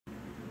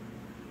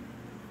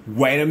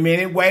Wait a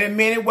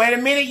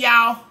minute,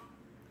 y'all.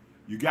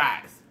 You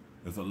guys,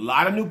 there's a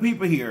lot of new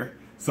people here.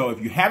 So if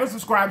you haven't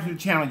subscribed to the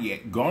channel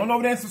yet, go on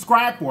over there and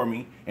subscribe for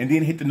me. And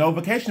then hit the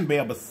notification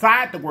bell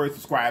beside the word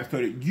subscribe so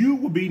that you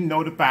will be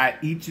notified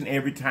each and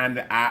every time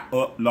that I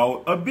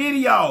upload a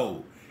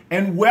video.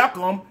 And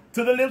welcome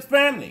to the LLIPS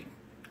family.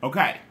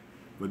 Okay,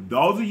 for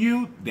those of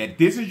you that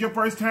this is your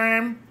first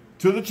time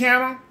to the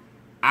channel,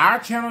 our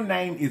channel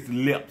name is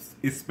LLIPS.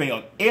 It's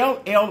spelled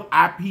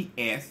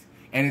L.L.I.P.S.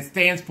 and it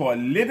stands for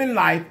Living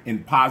Life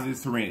in Positive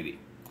Serenity.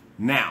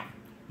 Now,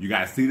 you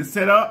guys see the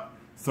setup?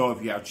 So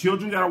if you have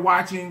children that are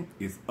watching,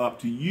 it's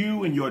up to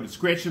you and your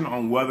discretion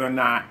on whether or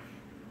not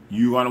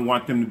you're going to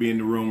want them to be in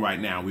the room right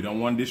now. We don't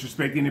want to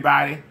disrespect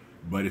anybody,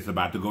 but it's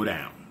about to go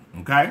down.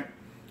 Okay?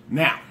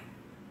 Now,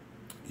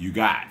 you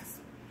guys,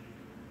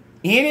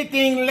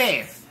 anything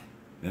less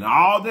than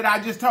all that I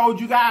just told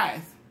you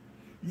guys,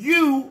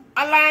 you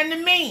are lying to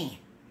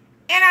me.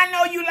 And I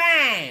know you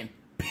lying.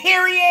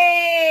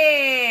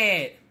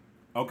 Period.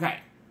 Okay.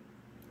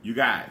 You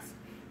guys,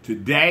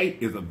 today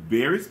is a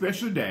very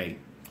special day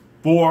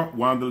for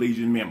one of the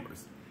Legion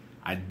members.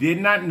 I did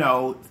not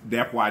know,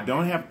 therefore I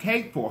don't have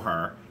cake for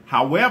her.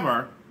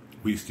 However,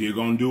 we still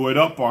gonna do it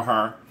up for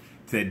her.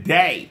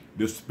 Today,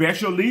 the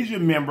special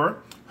Legion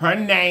member, her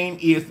name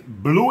is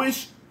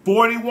BLUISH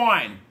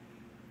 41.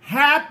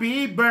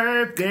 Happy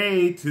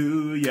birthday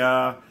to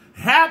ya.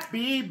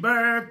 Happy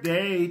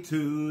birthday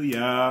to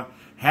ya.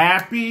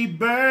 Happy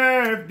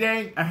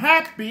birthday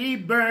to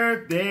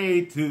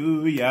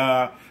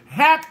ya.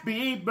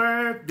 Happy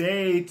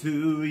birthday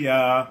to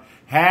ya.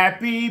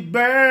 Happy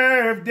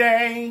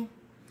birthday.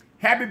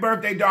 Happy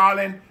birthday,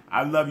 darling.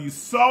 I love you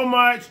so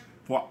much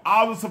for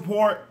all the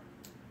support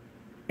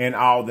and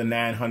all the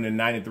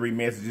 993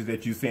 messages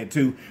that you sent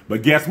too.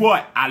 But guess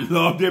what? I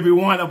loved every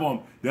one of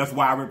them. That's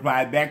why I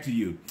replied back to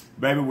you.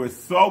 Baby, we're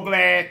so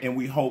glad and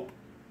we're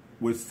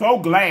so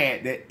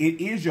glad that it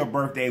is your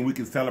birthday and we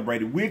can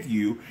celebrate it with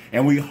you.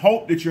 And we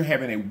hope that you're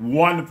having a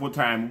wonderful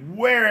time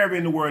wherever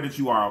in the world that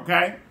you are,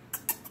 okay?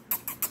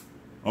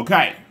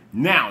 Okay,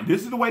 now,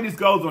 this is the way this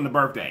goes on the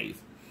birthdays.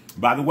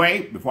 By the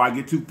way, before I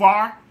get too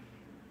far,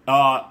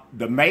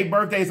 the May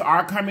birthdays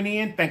are coming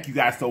in. Thank you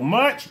guys so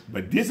much.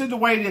 But this is the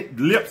way that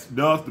LLIPS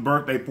does the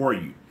birthday for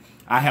you.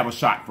 I have a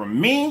shot from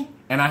me,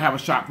 and I have a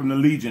shot from the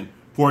Legion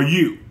for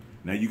you.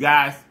 Now, you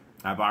guys,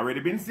 I've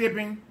already been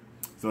sipping.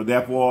 So,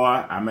 therefore,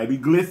 I may be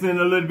glistening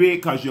a little bit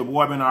because your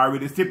boy been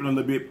already sipping a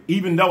little bit,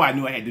 even though I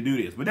knew I had to do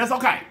this. But that's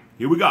okay.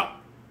 Here we go.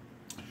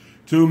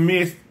 To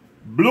Miss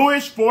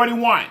BLUISH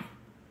 41.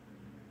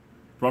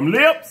 From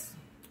LLIPS.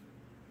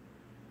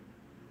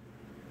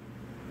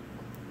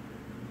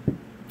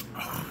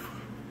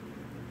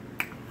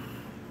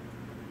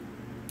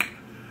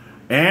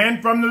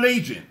 And from the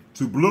Legion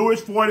to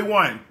BLUISH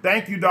 41.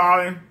 Thank you,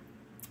 darling.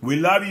 We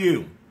love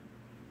you.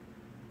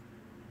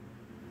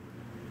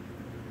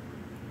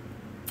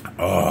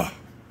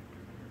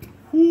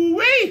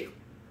 Woo-wee.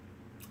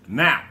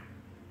 Now,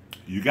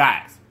 you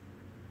guys,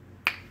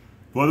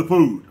 for the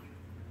food.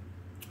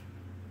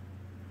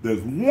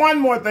 There's one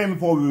more thing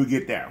before we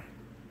get there.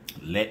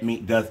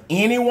 Does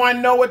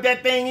anyone know what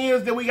that thing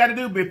is that we got to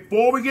do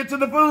before we get to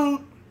the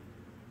food?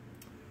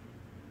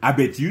 I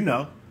bet you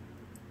know.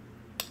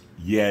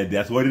 Yeah,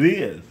 that's what it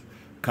is.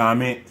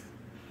 Comment,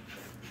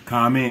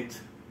 like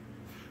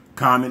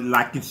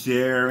and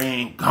share,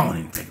 and go on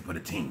and take it for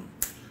the team.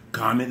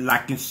 Comment,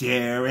 like and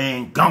share,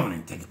 and go on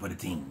and take it for the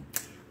team.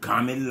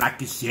 Comment, like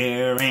and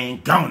share,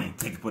 and go on and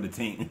take it for the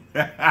team.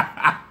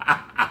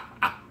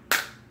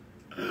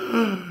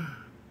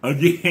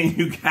 Again,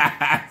 you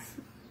guys.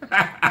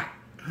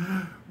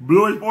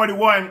 BLUISH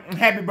 41,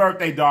 happy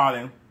birthday,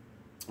 darling.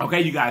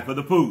 Okay, you guys, for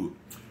the food.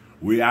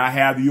 I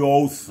have your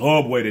old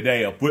Subway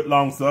today, a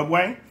foot-long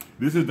Subway.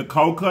 This is the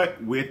cold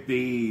cut with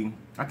the,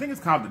 I think it's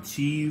called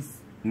the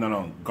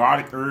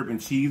garlic, herb,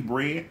 and cheese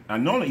bread. I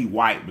normally eat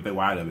white, but they're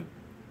white of it.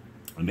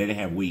 And they didn't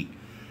have wheat.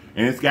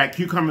 And it's got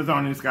cucumbers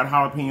on it, it's got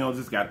jalapenos,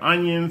 it's got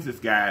onions, it's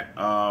got,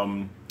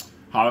 I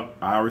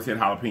already said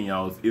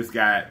jalapenos, it's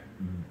got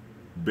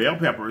bell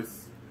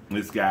peppers,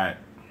 it's got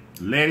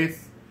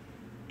lettuce,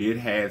 it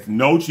has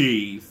no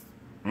cheese,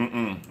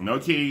 no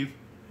cheese,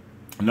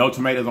 no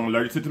tomatoes, I'm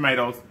allergic to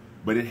tomatoes,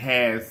 but it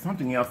has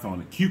something else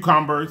on it,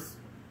 cucumbers,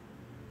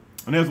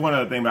 and there's one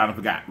other thing that I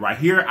forgot. Right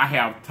here I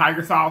have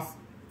tiger sauce,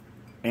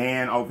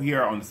 and over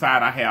here on the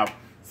side I have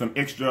some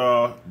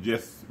extra,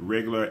 just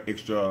regular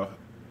extra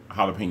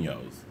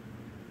jalapenos.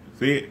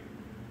 See it?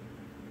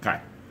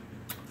 Okay.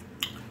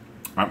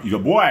 Your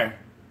boy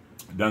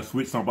done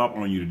switched something up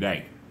on you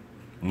today.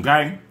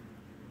 Okay?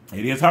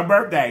 It is her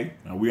birthday,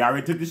 and we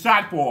already took the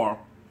shot for her.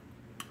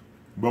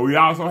 But we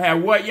also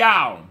have what,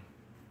 y'all?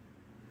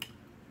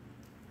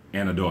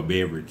 And adult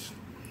beverage.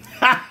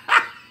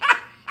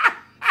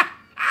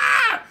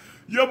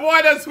 Your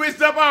boy done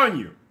switched up on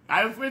you.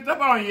 I done switched up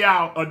on you,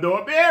 y'all.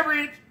 Adult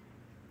beverage.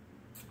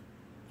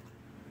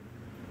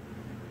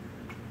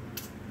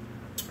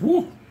 Woo.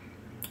 A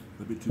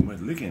little bit too much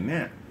liquor in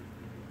that.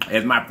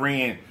 As my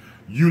friend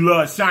You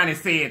Love Shiny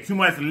said, too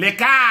much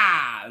liquor.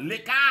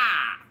 Liquor.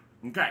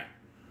 Okay.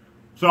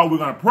 So we're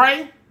going to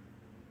pray,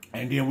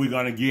 and then we're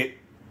going to get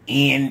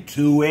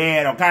into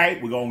it, okay?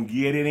 We're going to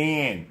get it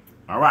in.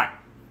 All right.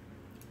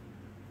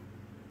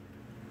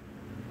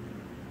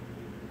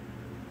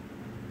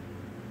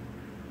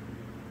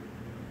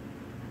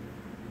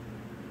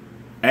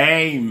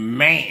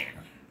 Amen.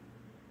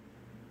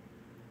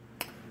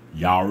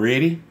 Y'all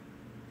ready?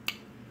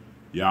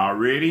 Y'all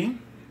ready?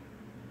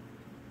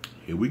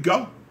 Here we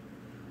go.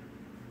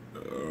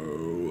 Let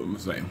me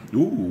say.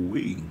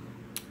 Ooh-wee.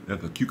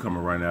 That's a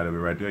cucumber running out of it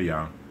right there,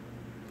 y'all.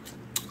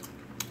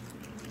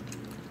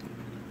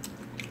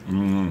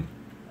 You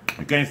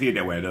can't see it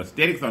that way. The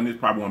aesthetics on this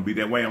probably won't be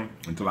that way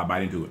until I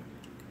bite into it.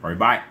 All right,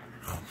 bite.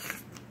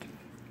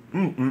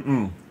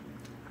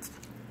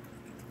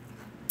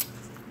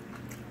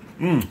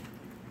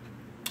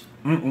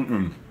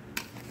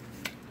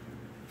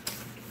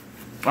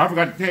 I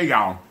forgot to tell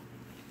y'all.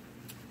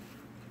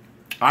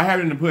 I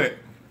happen to put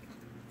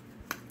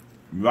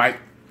like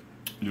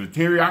the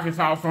teriyaki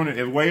sauce on it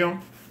as well.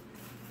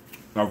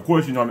 Now, of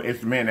course, you know it's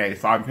the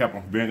mayonnaise, salt and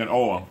pepper, vinegar, and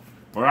oil.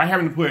 But I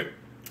happen to put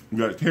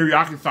the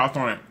teriyaki sauce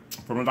on it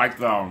from like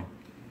the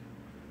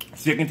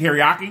chicken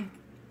teriyaki.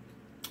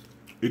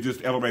 It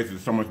just elevates it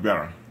so much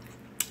better.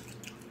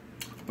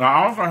 Now,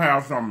 I also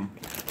have some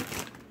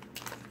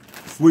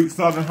sweet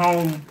southern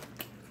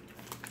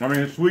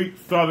sweet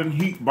southern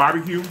heat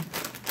barbecue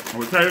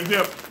with potato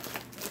chips.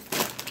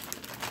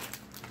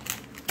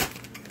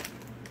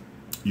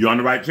 You're on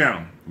the right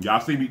channel. Y'all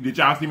see me? Did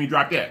y'all see me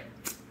drop that?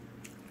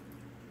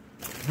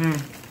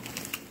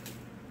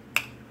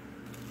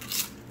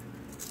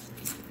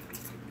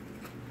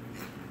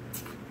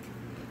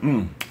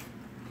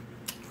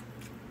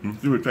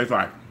 Let's see what it tastes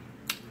like.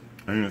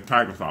 And it's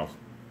tiger sauce.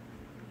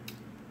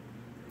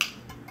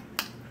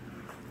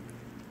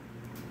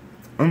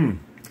 It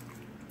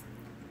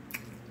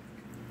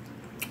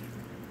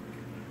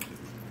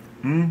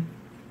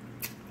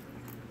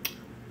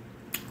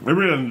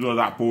really doesn't do a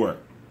lot for it.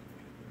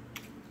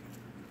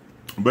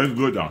 But it's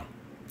good though.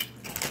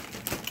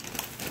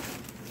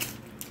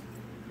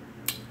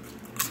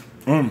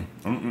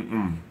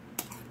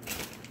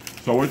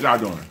 So what y'all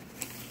doing?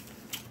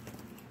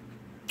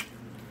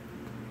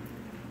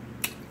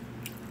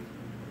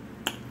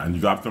 And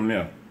you got some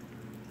there.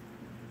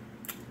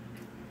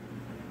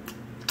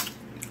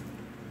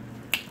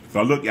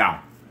 So look, y'all.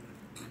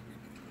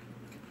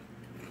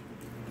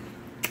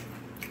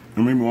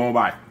 Give me one more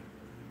bite.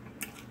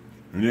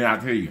 And then I'll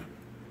tell you.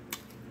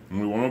 Give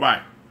me one more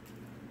bite.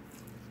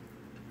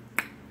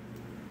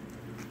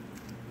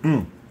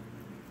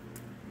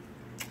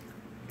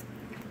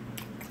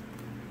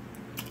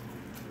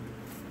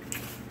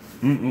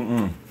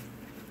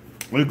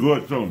 It's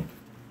good too.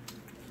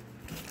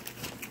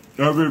 It's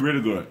really,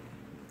 really good.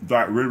 It's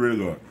like really, really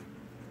good.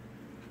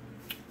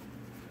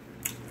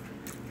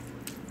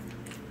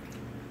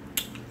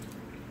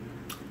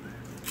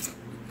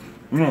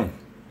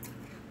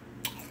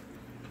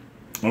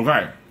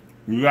 Okay,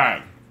 you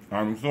guys,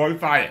 I'm so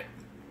excited.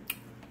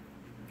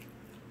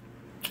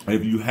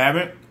 If you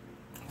haven't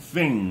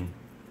seen,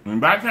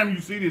 and by the time you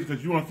see this,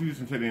 because you won't see this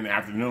until in the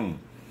afternoon,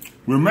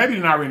 we're maybe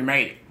not already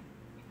made it.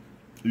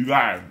 You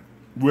guys,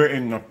 we're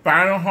in the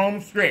final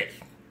home stretch.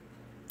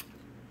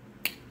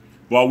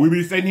 Well, we'll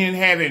be sitting here and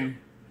having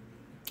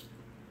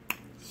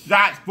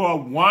shots for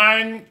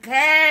 1K.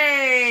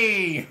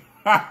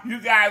 You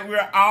guys,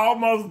 we're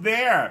almost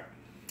there.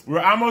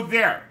 We're almost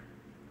there.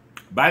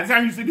 By the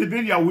time you see this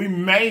video, we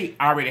may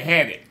already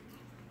have it.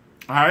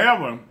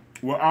 However,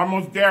 we're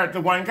almost there at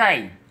the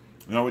 1K.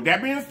 Now, with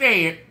that being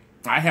said,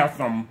 I have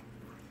some,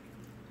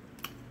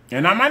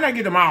 and I might not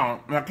get them all,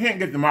 and I can't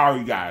get them all,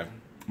 you guys,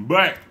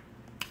 but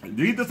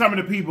these are some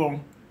of the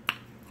people,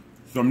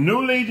 some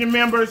new Legion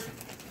members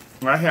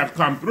that have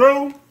come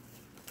through.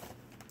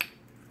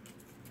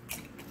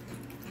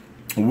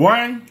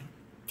 One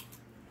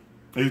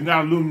is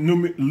now a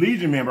new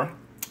Legion member,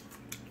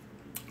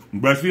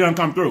 but she doesn't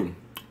come through.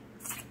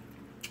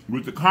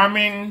 With the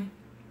comment,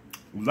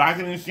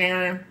 liking and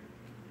sharing,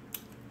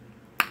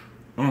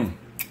 you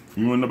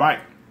want the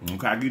bite.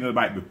 Okay, I'll give you the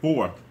bite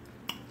before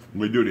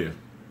we do this.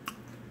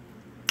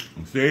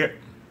 You see it?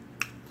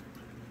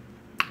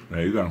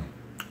 There you go.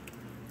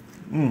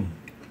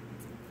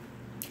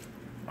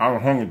 I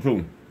was hungry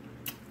too.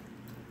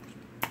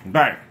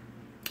 Okay,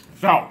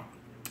 so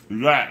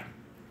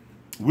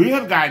we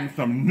have gotten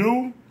some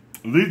new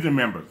Legion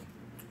members,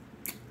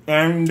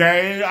 and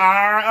they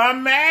are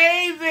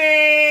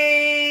amazing.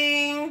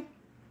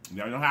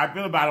 Y'all know how I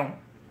feel about them.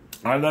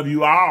 I love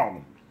you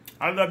all.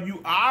 I love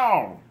you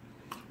all.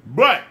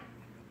 But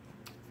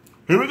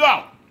here we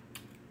go.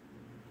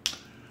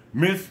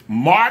 Miss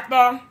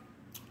Martha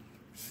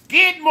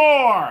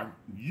Skidmore,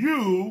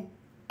 you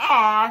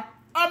are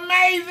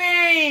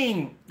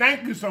amazing.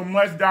 Thank you so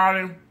much,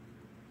 darling.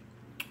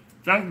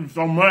 Thank you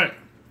so much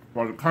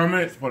for the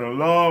comments, for the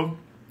love.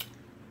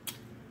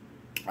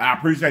 I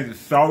appreciate it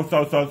so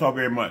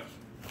very much.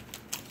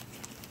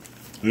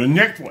 The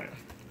next one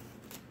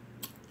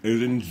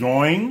is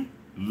Enjoying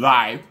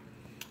Life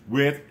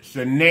with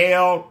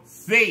Chanel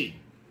C.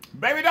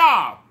 Baby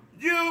doll,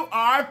 You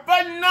are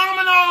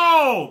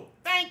phenomenal.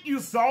 Thank you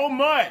so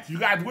much. You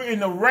guys, we're in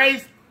the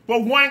race for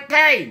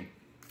 1K.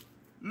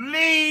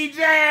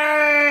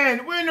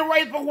 Legion. We're in the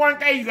race for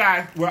 1K, you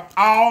guys. We're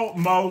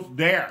almost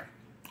there.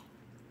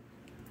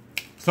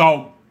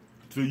 So,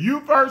 to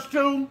you first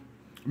two,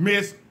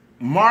 Miss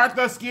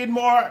Martha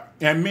Skidmore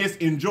and Miss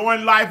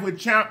Enjoying Life with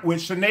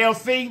Chanel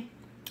C,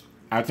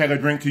 I'll take a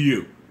drink to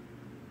you.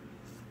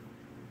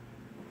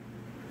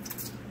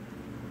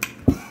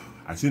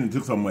 I shouldn't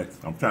have took so much.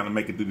 I'm trying to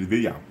make it through this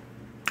video.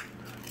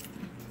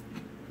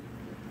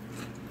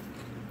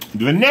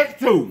 The next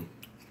two,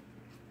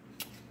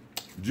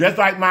 just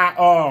like my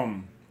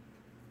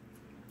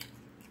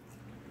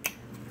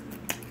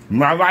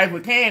life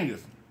with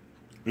Candace,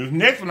 this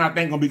next one I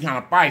think gonna be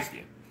kind of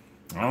feisty.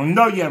 I don't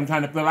know yet. I'm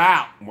trying to fill her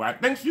out. Well, I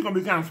think she's gonna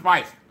be kind of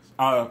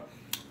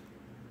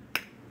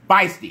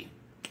feisty,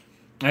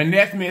 and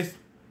that's Miss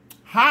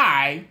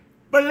Hi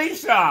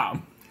Felicia.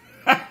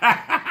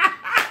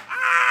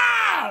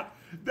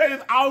 That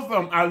is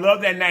awesome. I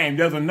love that name.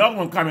 There's another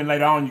one coming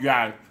later on, you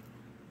guys.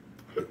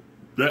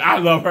 That I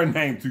love her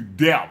name to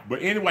death.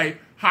 But anyway,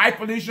 hi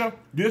Felicia.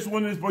 This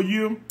one is for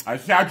you. I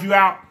shout you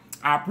out.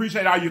 I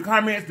appreciate all your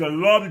comments, the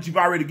love that you've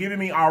already given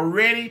me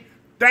already.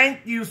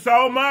 Thank you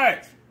so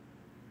much.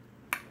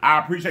 I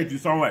appreciate you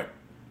so much.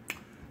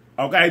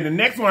 Okay, the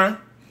next one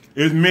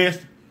is Miss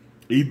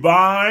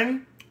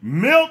Yvonne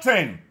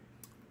Milton.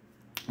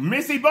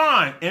 Miss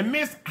Yvonne and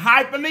Miss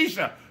Hi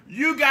Felicia.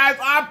 You guys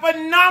are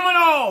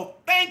phenomenal.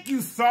 Thank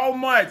you so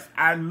much.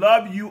 I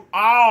love you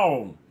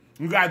all.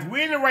 You guys,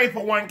 we're in the race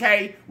for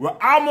 1K. We're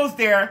almost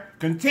there.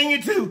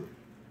 Continue to.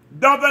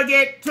 Don't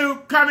forget to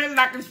comment,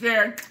 like, and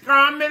share.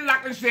 Comment,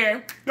 like, and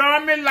share.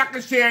 Comment, like,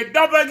 and share.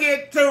 Don't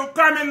forget to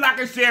comment, like,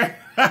 and share.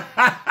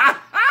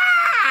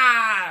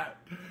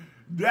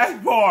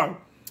 That's for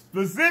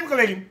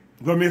specifically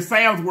for Miss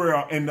Sam's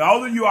World. And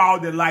those of you all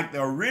that like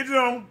the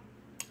original,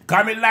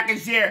 comment, like,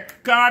 and share.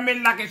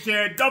 Comment, like, and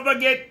share. Don't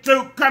forget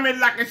to comment,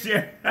 like, and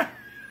share.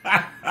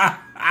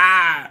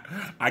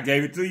 I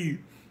gave it to you.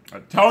 I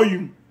told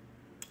you.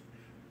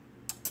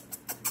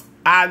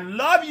 I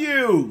love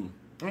you.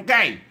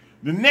 Okay.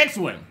 The next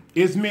one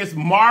is Miss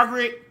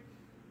Margaret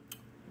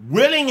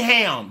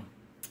Willingham.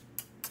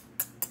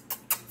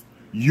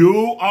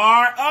 You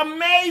are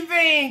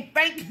amazing.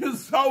 Thank you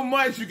so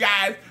much, you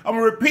guys. I'm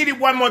going to repeat it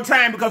one more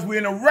time because we're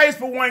in a race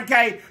for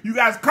 1K. You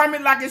guys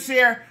comment, like, and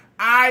share.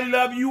 I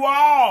love you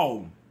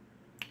all.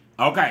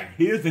 Okay,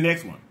 here's the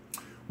next one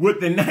with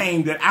the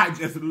name that I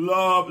just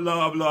love,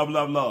 love, love,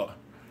 love, love.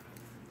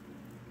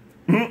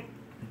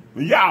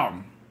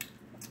 Y'all,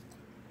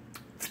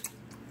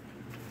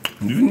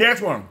 this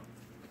next one,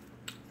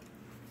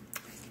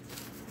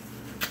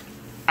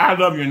 I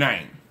love your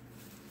name.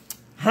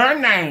 Her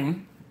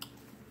name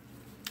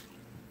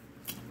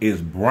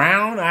is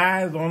Brown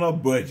Eyes on a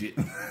Budget.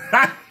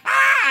 That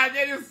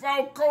is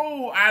so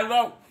cool. I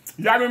love.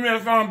 Y'all remember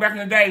that song back in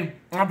the day?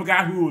 I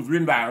forgot who it was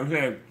written by. It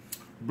said,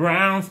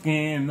 brown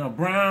skin,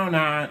 brown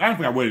eyes. I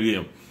forgot what it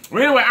is.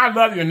 But anyway, I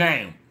love your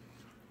name.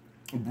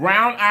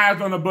 Brown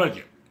Eyes on a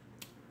Budget.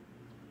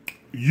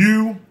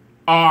 You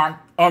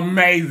are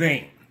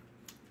amazing.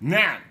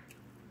 Now,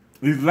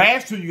 these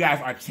last two, you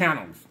guys, are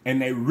channels. And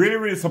they really,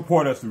 really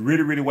support us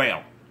really, really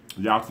well.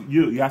 Y'all see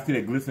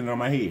that glistening on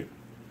my head.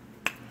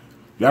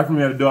 That's from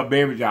the adult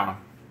beverage, y'all.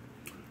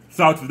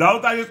 So, to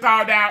those I just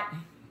called out,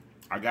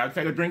 I got to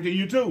take a drink to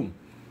you, too.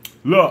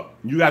 Look,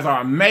 you guys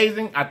are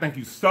amazing. I thank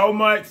you so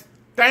much.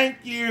 Thank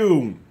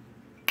you.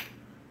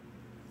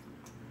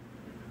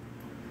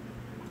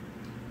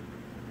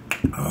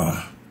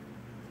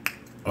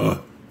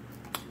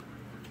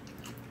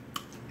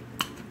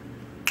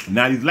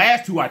 Now, these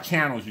last two are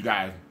channels, you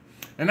guys.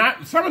 And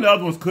some of the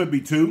other ones could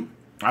be, too.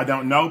 I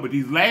don't know. But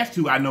these last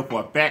two, I know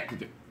for a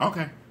fact.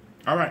 Okay.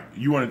 All right.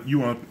 You want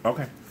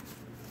okay.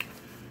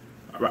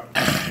 All right.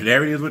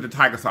 There it is with the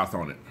tiger sauce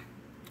on it.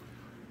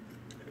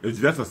 It's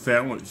just a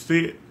sandwich.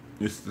 See it?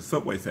 It's the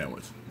Subway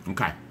sandwich.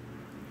 Okay.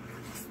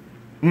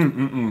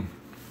 The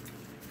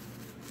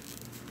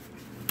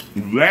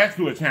last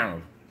two are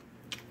channels.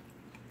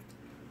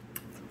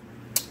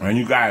 And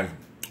you guys,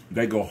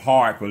 they go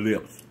hard for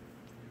lips.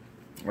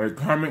 Like,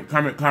 comment.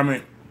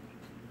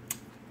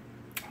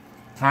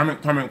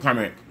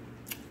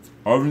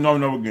 Over and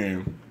over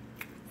again.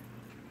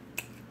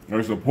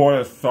 They support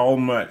us so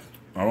much.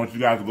 I want you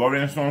guys to go over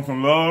there and show them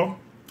some love.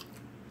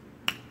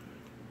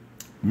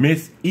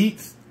 Miss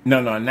Eats.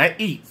 No, not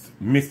Eats.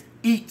 Miss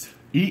Eat.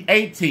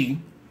 E-A-T.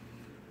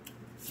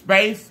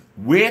 Space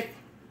with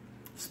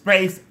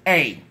space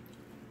A.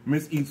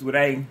 Miss Eats with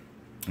A.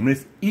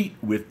 Miss Eat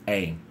with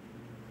A.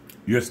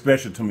 You're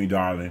special to me,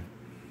 darling.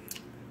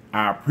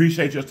 I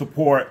appreciate your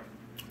support.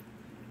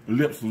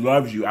 Lips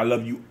loves you. I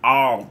love you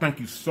all. Thank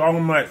you so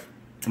much,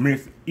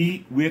 Miss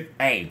Eat with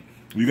A.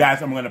 You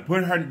guys, I'm going to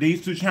put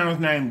these two channels'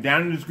 names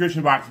down in the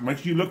description box. Make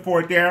sure you look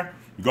for it there.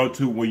 You go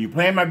to when you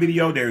play my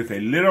video, there is a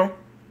little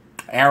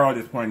arrow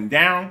that's pointing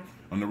down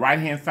on the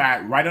right-hand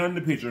side, right under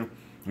the picture.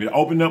 It'll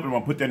open up and I'm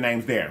going to put their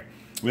names there.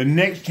 The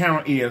next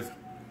channel is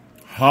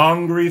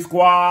Hungry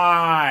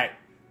Squad.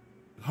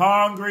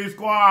 Hungry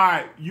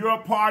Squad, you're a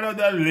part of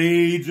the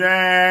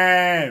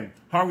Legion.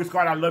 Hungry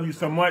Squad, I love you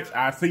so much.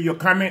 I see your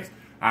comments.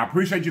 I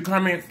appreciate your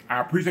comments. I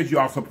appreciate you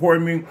all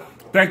supporting me.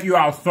 Thank you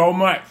all so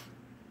much.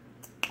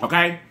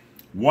 Okay?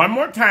 One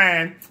more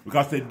time,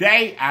 because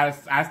today,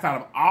 outside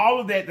of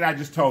all of that I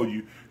just told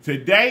you,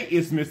 today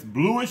is Miss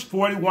BLUISH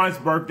 41's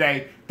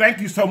birthday.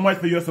 Thank you so much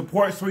for your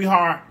support,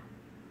 sweetheart.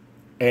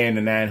 And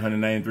the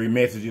 993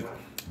 messages.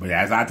 But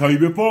as I told you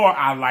before,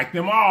 I like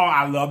them all.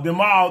 I love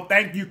them all.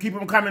 Thank you. Keep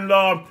them coming,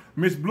 love.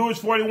 Miss BLUISH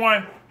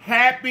 41,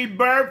 happy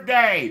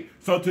birthday.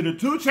 So to the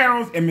 2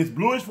 channels and Miss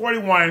BLUISH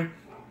 41,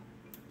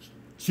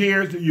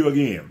 cheers to you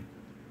again.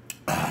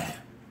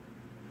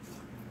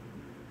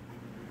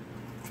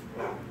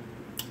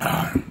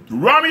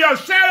 Romeo,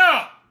 shut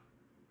up!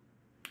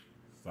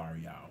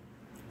 Sorry, y'all.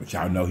 But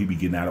y'all know he be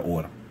getting out of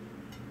order.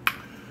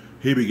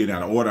 He be getting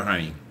out of order,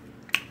 honey.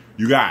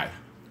 You guys,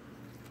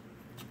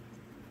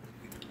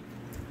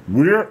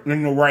 we're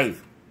in the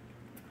race.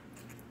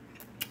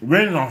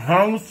 We're in the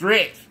home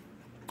stretch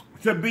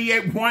to be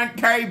at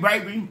 1K,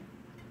 baby.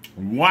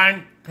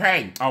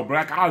 1K. Oh,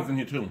 Black Olive's in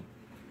here, too.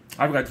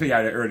 I forgot to tell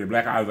y'all that earlier.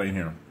 Black Olive's in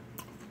here.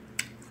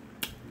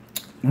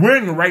 We're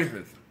in the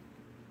races.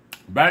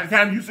 By the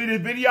time you see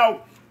this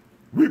video,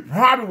 we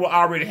probably will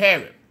already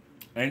have it.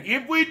 And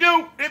if we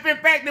do, if in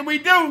fact that we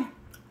do,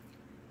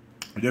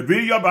 the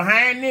video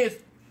behind this,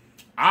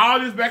 all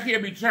this back here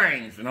be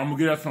changed. And I'm going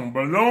to get us some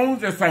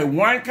balloons that say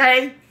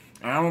 1K.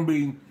 And I'm going to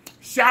be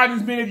shouting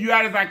as many of you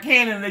out as I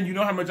can and letting you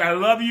know how much I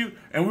love you.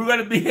 And we're going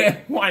to be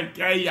at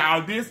 1K,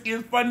 y'all. This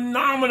is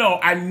phenomenal.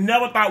 I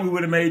never thought we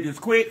would have made this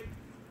quick.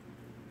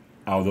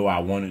 Although I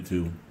wanted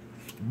to.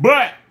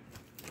 But,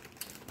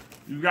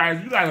 you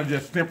guys are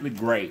just simply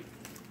great.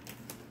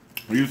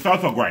 You're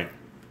so great.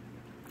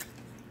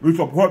 You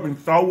support me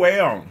so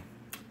well.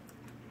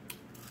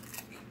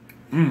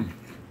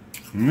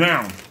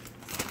 Now,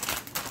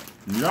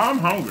 I'm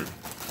hungry.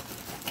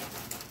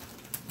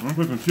 I'm gonna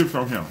put some chips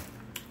on here.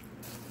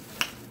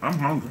 I'm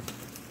hungry.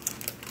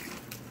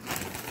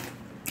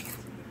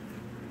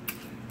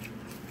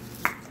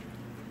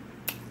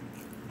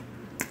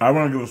 I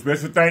want to give a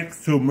special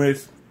thanks to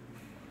Miss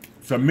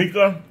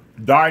Tamika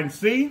Darden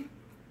C,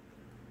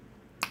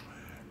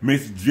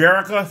 Miss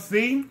Jerica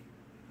C,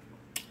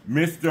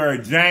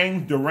 Mr.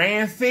 James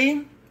Duran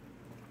C,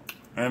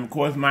 and of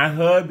course my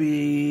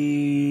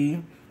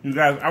hubby. You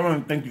guys, I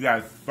want to thank you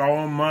guys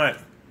so much.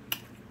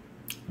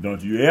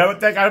 Don't you ever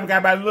think I forgot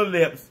about Little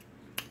Lips.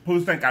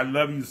 Please think I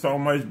love you so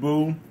much,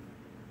 boo.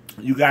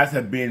 You guys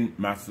have been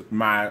my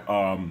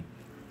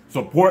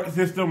support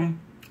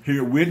system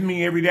here with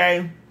me every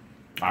day.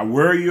 I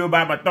worry you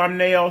about my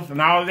thumbnails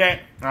and all of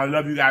that. I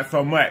love you guys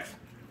so much.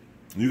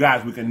 You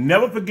guys, we can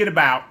never forget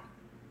about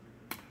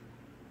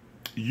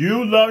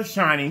You Love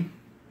Shiny,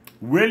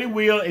 Willie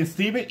Will, and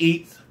Stephen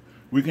Eats.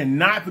 We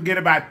cannot forget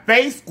about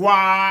Face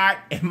Squad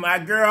and my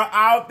girl,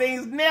 All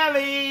Things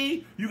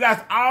Nelly. You guys,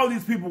 all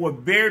these people were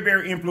very,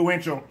 very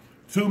influential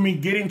to me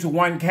getting to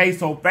 1K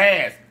so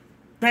fast.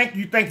 Thank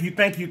you, thank you,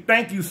 thank you,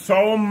 thank you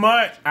so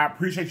much. I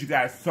appreciate you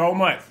guys so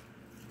much.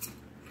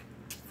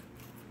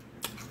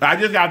 I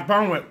just got the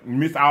phone with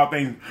Miss All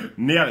Things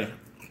Nelly.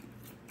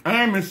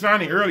 I ain't Miss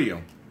Shiny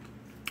earlier.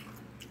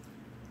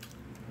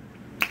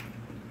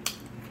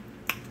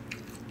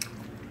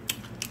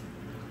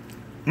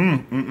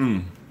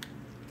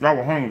 Y'all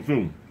were hungry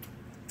too.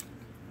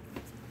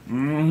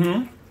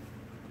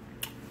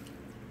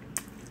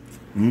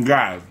 You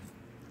guys,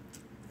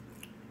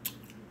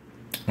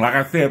 like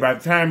I said, by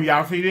the time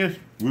y'all see this,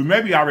 we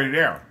may be already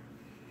there.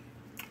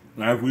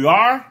 Now, if we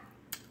are,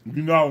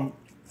 you know,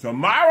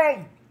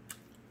 tomorrow,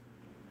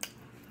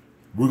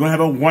 we're going to have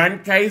a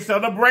 1K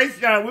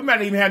celebration. We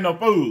might even have no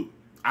food.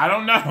 I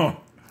don't know.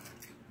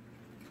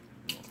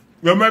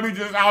 Or maybe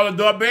just all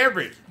adult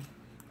beverage.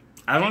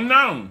 I don't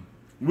know.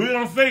 We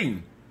don't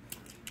see.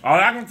 All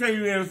I can tell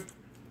you is,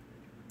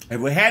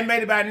 if we hadn't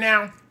made it by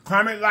now,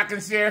 comment, like,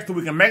 and share so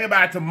we can make it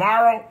by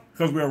tomorrow,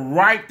 because we're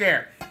right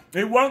there.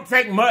 It won't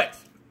take much.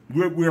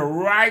 We're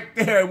right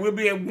there. We'll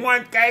be at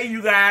 1K,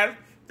 you guys.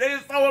 That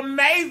is so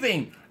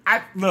amazing.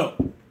 Look,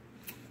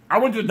 I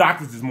went to the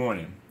doctor's this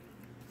morning.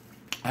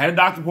 I had a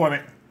doctor's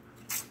appointment.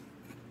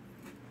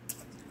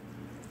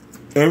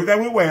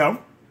 Everything went well.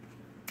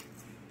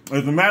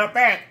 As a matter of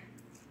fact,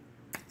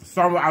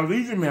 some of our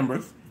Legion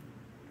members,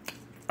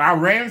 I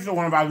ran into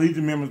one of our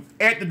Legion members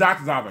at the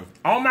doctor's office.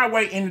 On my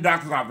way in the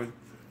doctor's office,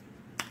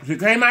 she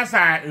came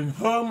outside and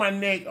hugged my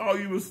neck. Oh,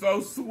 you were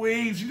so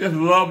sweet. She just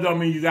loved on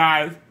me, you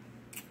guys.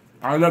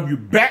 I love you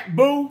back,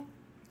 boo.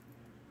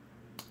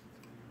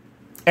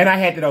 And I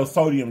had those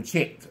sodium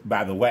checked,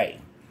 by the way.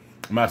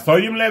 My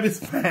sodium level is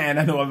fine.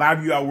 I know a lot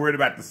of you are worried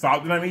about the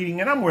salt that I'm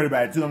eating, and I'm worried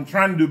about it too. I'm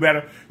trying to do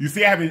better. You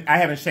see, I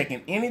haven't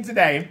shaken any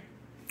today.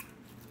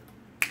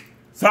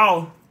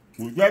 So,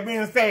 with that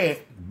being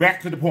said,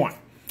 back to the point.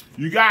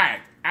 You guys,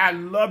 I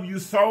love you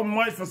so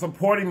much for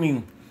supporting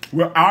me.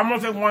 We're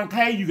almost at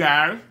 1K, you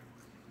guys.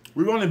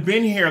 We've only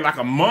been here like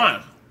a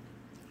month.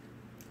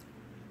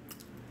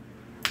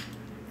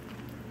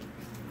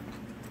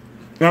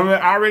 And we're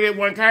already at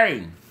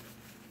 1K.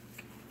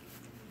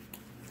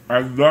 I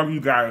love you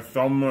guys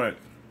so much.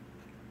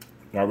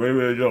 I really,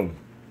 really do.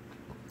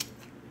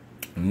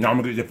 Now I'm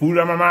gonna get the food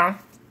out of my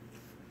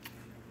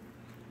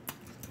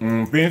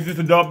mouth. Finish this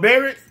adult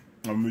beverage.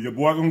 Your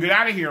boy gonna get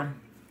out of here.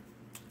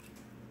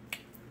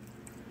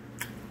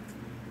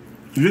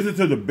 Listen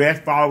to the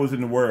best followers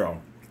in the world.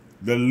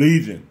 The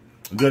Legion.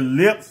 The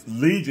LLIPS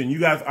Legion. You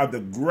guys are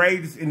the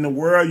greatest in the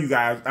world, you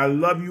guys. I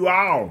love you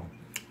all.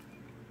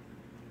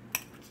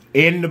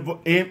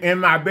 In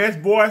my best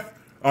voice,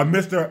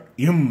 Mr.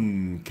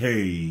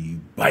 M.K.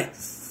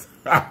 Bites.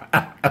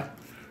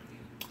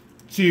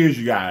 Cheers,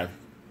 you guys.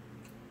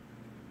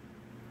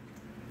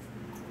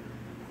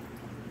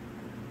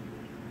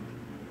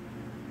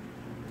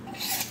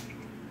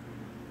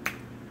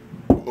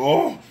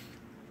 Oh.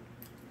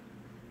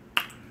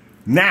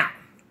 Now,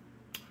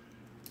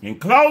 in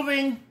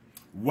closing,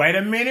 wait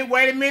a minute,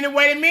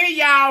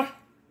 y'all.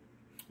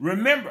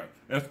 Remember,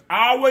 there's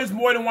always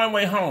more than one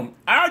way home.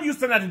 All you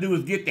still have to do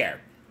is get there.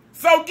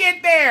 So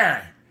get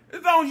there.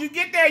 As long as you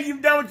get there,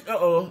 you've done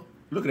what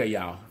look at that,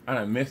 y'all. I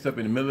done messed up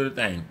in the middle of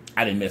the thing.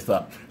 I didn't mess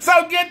up.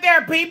 So get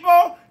there,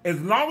 people. As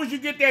long as you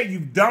get there,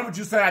 you've done what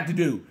you set out to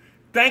do.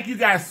 Thank you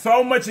guys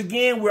so much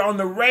again. We're on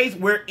the race.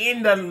 We're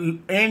in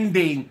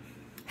the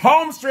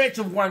home stretch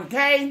of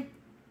 1K.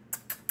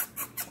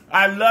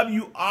 I love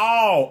you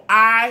all.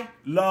 I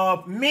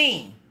love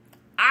me.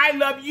 I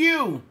love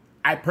you.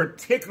 I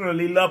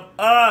particularly love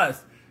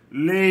us.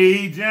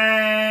 Legion.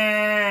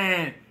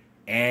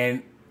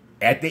 And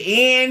at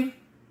the end,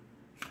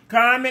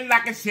 comment,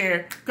 like, and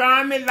share.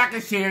 Comment, like,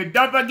 and share.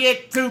 Don't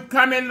forget to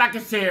comment, like,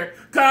 and share.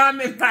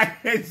 Comment,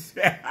 like, and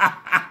share.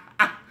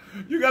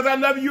 You guys, I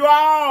love you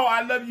all.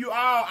 I love you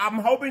all. I'm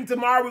hoping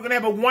tomorrow we're going to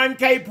have a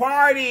 1K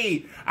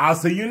party. I'll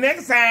see you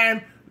next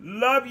time.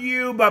 Love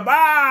you.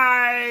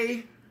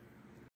 Bye-bye.